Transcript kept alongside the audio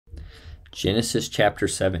Genesis chapter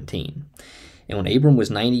 17. And when Abram was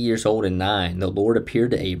 90 years old and 9, the Lord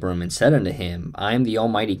appeared to Abram and said unto him, I am the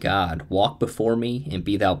Almighty God, walk before me, and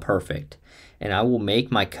be thou perfect. And I will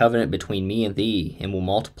make my covenant between me and thee, and will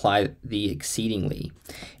multiply thee exceedingly.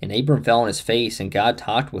 And Abram fell on his face, and God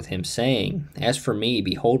talked with him, saying, As for me,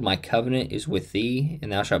 behold, my covenant is with thee, and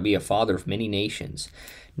thou shalt be a father of many nations.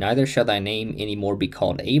 Neither shall thy name any more be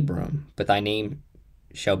called Abram, but thy name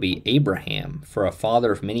shall be Abraham, for a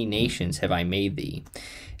father of many nations have I made thee.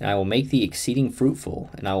 And I will make thee exceeding fruitful,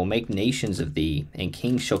 and I will make nations of thee, and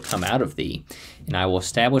kings shall come out of thee. And I will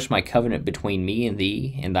establish my covenant between me and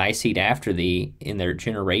thee, and thy seed after thee in their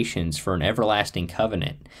generations, for an everlasting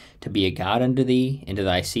covenant, to be a God unto thee, and to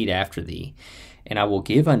thy seed after thee. And I will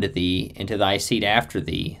give unto thee, and to thy seed after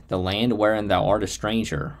thee, the land wherein thou art a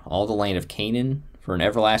stranger, all the land of Canaan, for an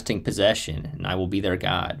everlasting possession, and I will be their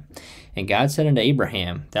God. And God said unto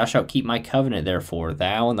Abraham, Thou shalt keep my covenant, therefore,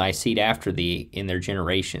 thou and thy seed after thee in their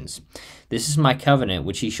generations. This is my covenant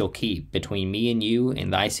which ye shall keep between me and you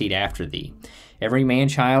and thy seed after thee. Every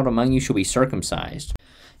man-child among you shall be circumcised,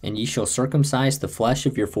 and ye shall circumcise the flesh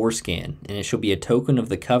of your foreskin, and it shall be a token of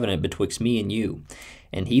the covenant betwixt me and you.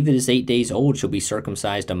 And he that is 8 days old shall be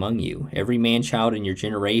circumcised among you, every man-child in your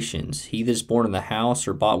generations, he that is born in the house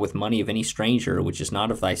or bought with money of any stranger, which is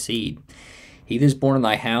not of thy seed. He that is born in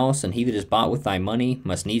thy house, and he that is bought with thy money,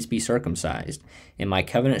 must needs be circumcised. And my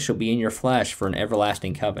covenant shall be in your flesh for an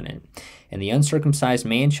everlasting covenant. And the uncircumcised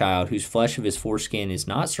man-child, whose flesh of his foreskin is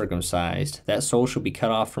not circumcised, that soul shall be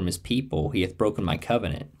cut off from his people, he hath broken my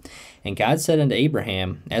covenant. And God said unto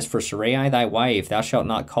Abraham, As for Sarai thy wife, thou shalt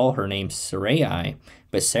not call her name Sarai,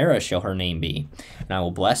 but Sarah shall her name be. And I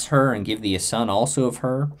will bless her, and give thee a son also of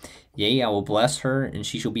her. Yea, I will bless her, and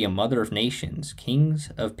she shall be a mother of nations. Kings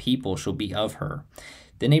of people shall be of her.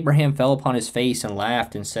 Then Abraham fell upon his face and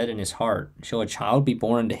laughed, and said in his heart, Shall a child be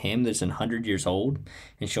born unto him that is 100 years old?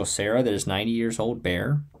 And shall Sarah that is 90 years old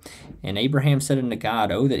bear? And Abraham said unto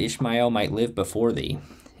God, O that Ishmael might live before thee.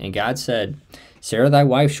 And God said, Sarah thy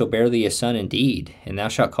wife shall bear thee a son indeed, and thou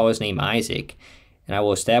shalt call his name Isaac. And I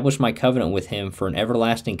will establish my covenant with him for an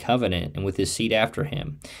everlasting covenant, and with his seed after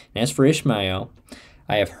him. And as for Ishmael,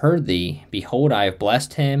 I have heard thee. Behold, I have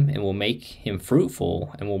blessed him, and will make him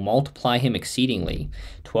fruitful, and will multiply him exceedingly.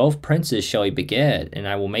 12 princes shall he beget, and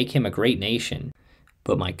I will make him a great nation.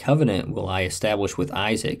 But my covenant will I establish with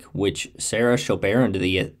Isaac, which Sarah shall bear unto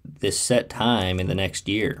thee at this set time in the next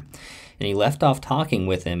year. And he left off talking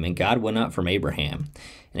with him, and God went up from Abraham.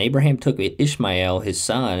 And Abraham took Ishmael his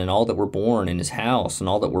son, and all that were born in his house, and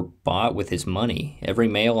all that were bought with his money, every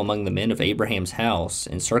male among the men of Abraham's house,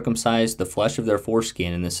 and circumcised the flesh of their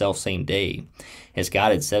foreskin in the selfsame day, as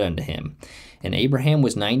God had said unto him. And Abraham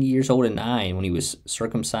was 90 years old and 9 when he was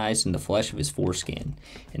circumcised in the flesh of his foreskin.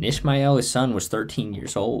 And Ishmael his son was 13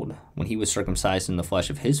 years old when he was circumcised in the flesh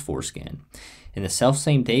of his foreskin. In the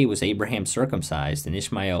selfsame day was Abraham circumcised, and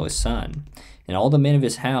Ishmael his son. And all the men of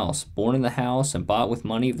his house, born in the house and bought with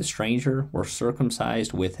money of the stranger, were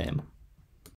circumcised with him.